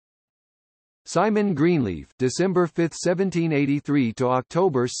Simon Greenleaf, December 5, 1783 to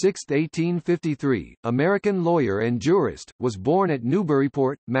October 6, 1853, American lawyer and jurist, was born at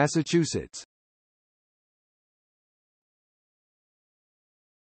Newburyport, Massachusetts.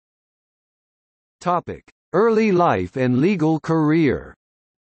 Topic: Early life and legal career.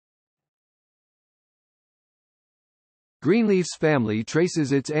 Greenleaf's family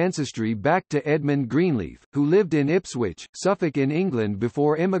traces its ancestry back to Edmund Greenleaf, who lived in Ipswich, Suffolk in England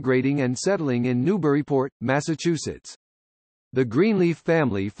before emigrating and settling in Newburyport, Massachusetts. The Greenleaf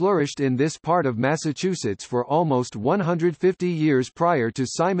family flourished in this part of Massachusetts for almost 150 years prior to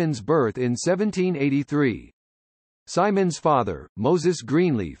Simon's birth in 1783. Simon's father, Moses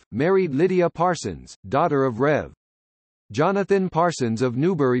Greenleaf, married Lydia Parsons, daughter of Rev. Jonathan Parsons of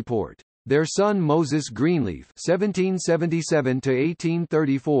Newburyport. Their son Moses Greenleaf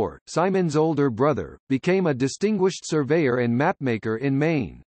 (1777–1834), Simon's older brother, became a distinguished surveyor and mapmaker in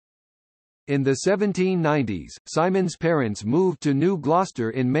Maine. In the 1790s, Simon's parents moved to New Gloucester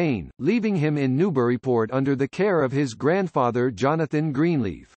in Maine, leaving him in Newburyport under the care of his grandfather Jonathan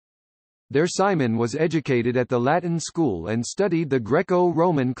Greenleaf. There Simon was educated at the Latin school and studied the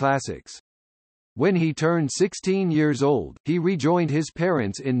Greco-Roman classics. When he turned 16 years old, he rejoined his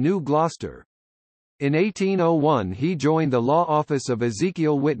parents in New Gloucester. In 1801 he joined the law office of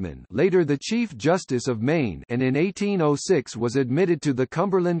Ezekiel Whitman, later the Chief Justice of Maine, and in 1806 was admitted to the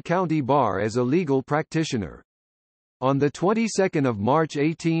Cumberland County Bar as a legal practitioner. On the 22nd of March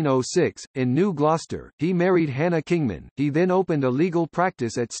 1806, in New Gloucester, he married Hannah Kingman. He then opened a legal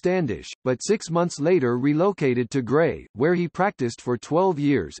practice at Standish, but 6 months later relocated to Gray, where he practiced for 12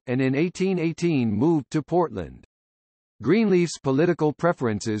 years, and in 1818 moved to Portland. Greenleaf's political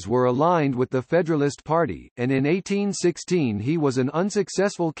preferences were aligned with the Federalist Party, and in 1816 he was an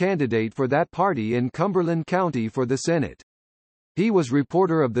unsuccessful candidate for that party in Cumberland County for the Senate. He was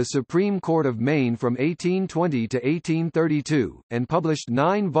reporter of the Supreme Court of Maine from 1820 to 1832, and published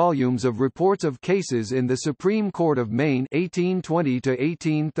 9 volumes of reports of cases in the Supreme Court of Maine 1820 to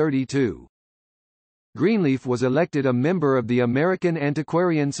 1832. Greenleaf was elected a member of the American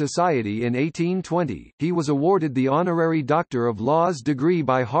Antiquarian Society in 1820. He was awarded the honorary Doctor of Laws degree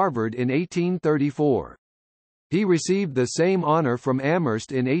by Harvard in 1834. He received the same honor from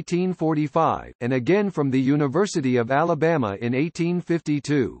Amherst in 1845, and again from the University of Alabama in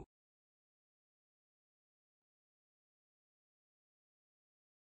 1852.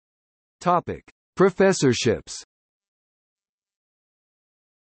 Topic: Professorships.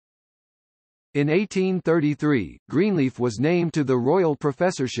 In 1833, Greenleaf was named to the Royal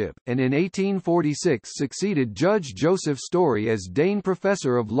Professorship, and in 1846 succeeded Judge Joseph Story as Dane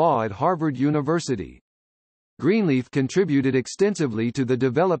Professor of Law at Harvard University. Greenleaf contributed extensively to the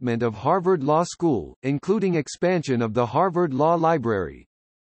development of Harvard Law School, including expansion of the Harvard Law Library.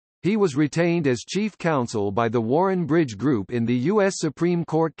 He was retained as chief counsel by the Warren Bridge Group in the U.S. Supreme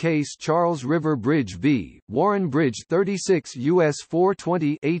Court case Charles River Bridge v. Warren Bridge 36 U.S.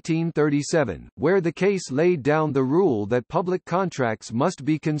 420 1837, where the case laid down the rule that public contracts must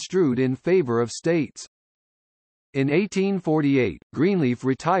be construed in favor of states. In 1848, Greenleaf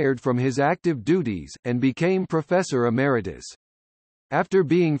retired from his active duties, and became Professor Emeritus. After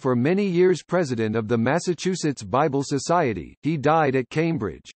being for many years president of the Massachusetts Bible Society, he died at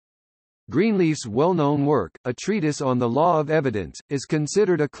Cambridge. Greenleaf's well-known work, A Treatise on the Law of Evidence, is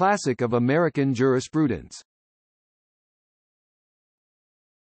considered a classic of American jurisprudence.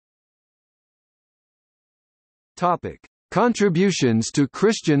 Topic: Contributions to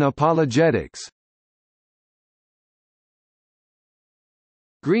Christian apologetics.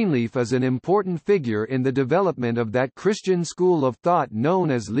 Greenleaf is an important figure in the development of that Christian school of thought known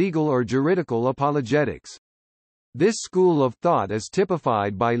as legal or juridical apologetics. This school of thought is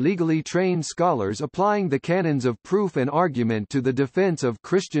typified by legally trained scholars applying the canons of proof and argument to the defense of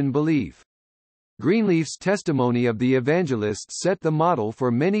Christian belief. Greenleaf's testimony of the evangelists set the model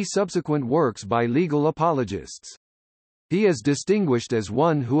for many subsequent works by legal apologists. He is distinguished as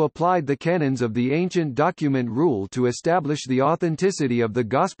one who applied the canons of the ancient document rule to establish the authenticity of the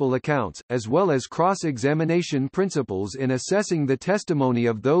gospel accounts, as well as cross-examination principles in assessing the testimony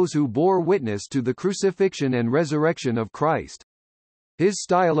of those who bore witness to the crucifixion and resurrection of Christ. His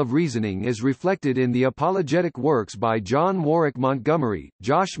style of reasoning is reflected in the apologetic works by John Warwick Montgomery,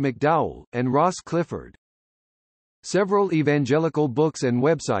 Josh McDowell, and Ross Clifford. Several evangelical books and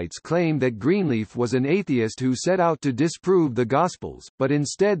websites claim that Greenleaf was an atheist who set out to disprove the Gospels, but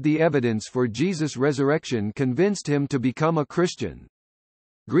instead the evidence for Jesus' resurrection convinced him to become a Christian.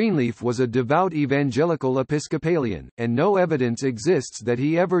 Greenleaf was a devout evangelical Episcopalian, and no evidence exists that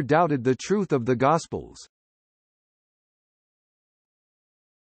he ever doubted the truth of the Gospels.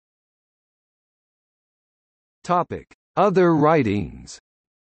 Topic: Other writings.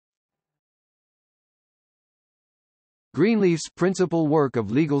 Greenleaf's principal work of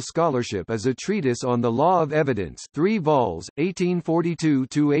legal scholarship is a treatise on the law of evidence, 3 vols,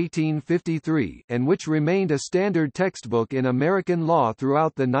 1842–1853, and which remained a standard textbook in American law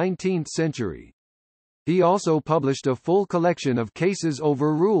throughout the 19th century. He also published a full collection of cases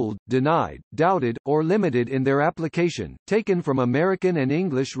overruled, denied, doubted, or limited in their application, taken from American and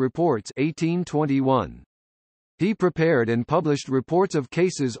English reports 1821. He prepared and published reports of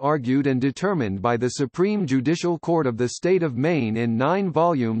cases argued and determined by the Supreme Judicial Court of the State of Maine in 9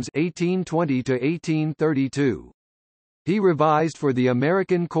 volumes 1820–1832. He revised for the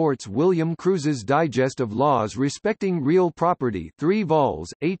American courts William Cruise's Digest of Laws Respecting Real Property, 3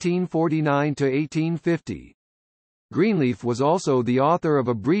 vols, 1849–1850. Greenleaf was also the author of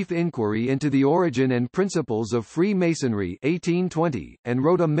A Brief Inquiry into the Origin and Principles of Freemasonry 1820, and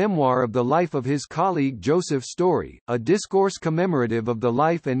wrote a memoir of the life of his colleague Joseph Story, a discourse commemorative of the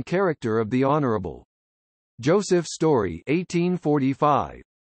life and character of the Honorable Joseph Story 1845.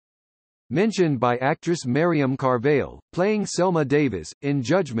 Mentioned by actress Miriam Carvale, playing Selma Davis, in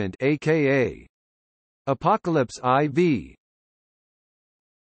Judgment aka Apocalypse IV.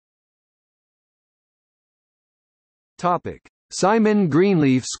 Topic: Simon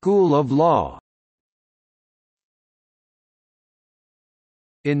Greenleaf School of Law.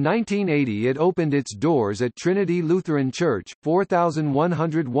 In 1980 it opened its doors at Trinity Lutheran Church,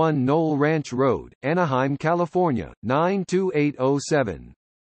 4101 Knoll Ranch Road, Anaheim, California, 92807.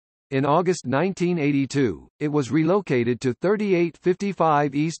 In August 1982, it was relocated to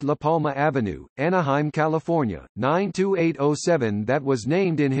 3855 East La Palma Avenue, Anaheim, California, 92807 that was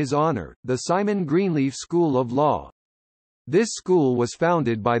named in his honor, the Simon Greenleaf School of Law. This school was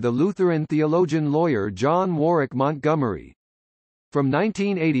founded by the Lutheran theologian-lawyer John Warwick Montgomery. From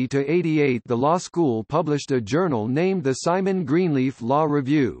 1980 to 88 the law school published a journal named the Simon Greenleaf Law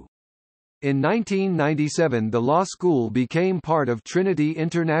Review. In 1997 the law school became part of Trinity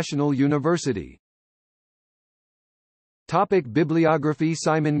International University. Topic: Bibliography.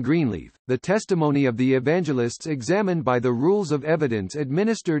 Simon Greenleaf, The Testimony of the Evangelists examined by the Rules of Evidence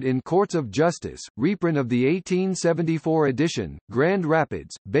administered in Courts of Justice, reprint of the 1874 edition, Grand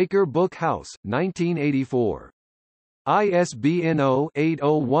Rapids, Baker Book House, 1984. ISBN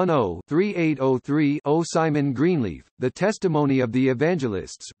 0-8010-3803-0. Simon Greenleaf, The Testimony of the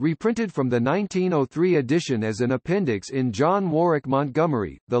Evangelists, reprinted from the 1903 edition as an appendix in John Warwick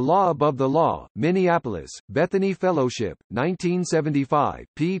Montgomery, The Law Above the Law, Minneapolis, Bethany Fellowship, 1975,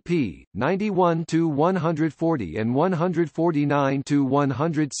 pp. 91–140 and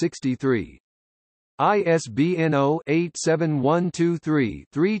 149–163. ISBN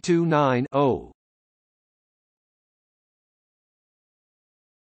 0-87123-329-0.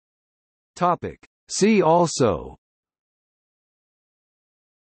 Topic. See also.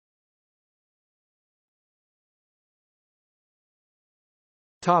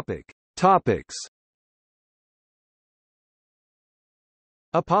 Topic. Topics.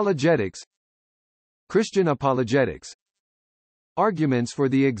 Apologetics, Christian apologetics, arguments for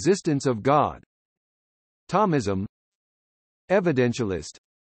the existence of God, Thomism, evidentialist,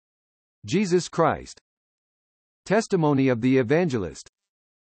 Jesus Christ, testimony of the evangelist,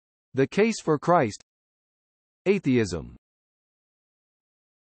 the case for Christ, atheism.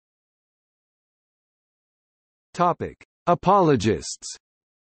 Topic: Apologists.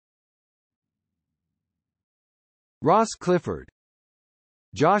 Ross Clifford,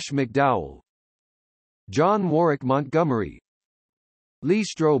 Josh McDowell, John Warwick Montgomery, Lee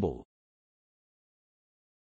Strobel.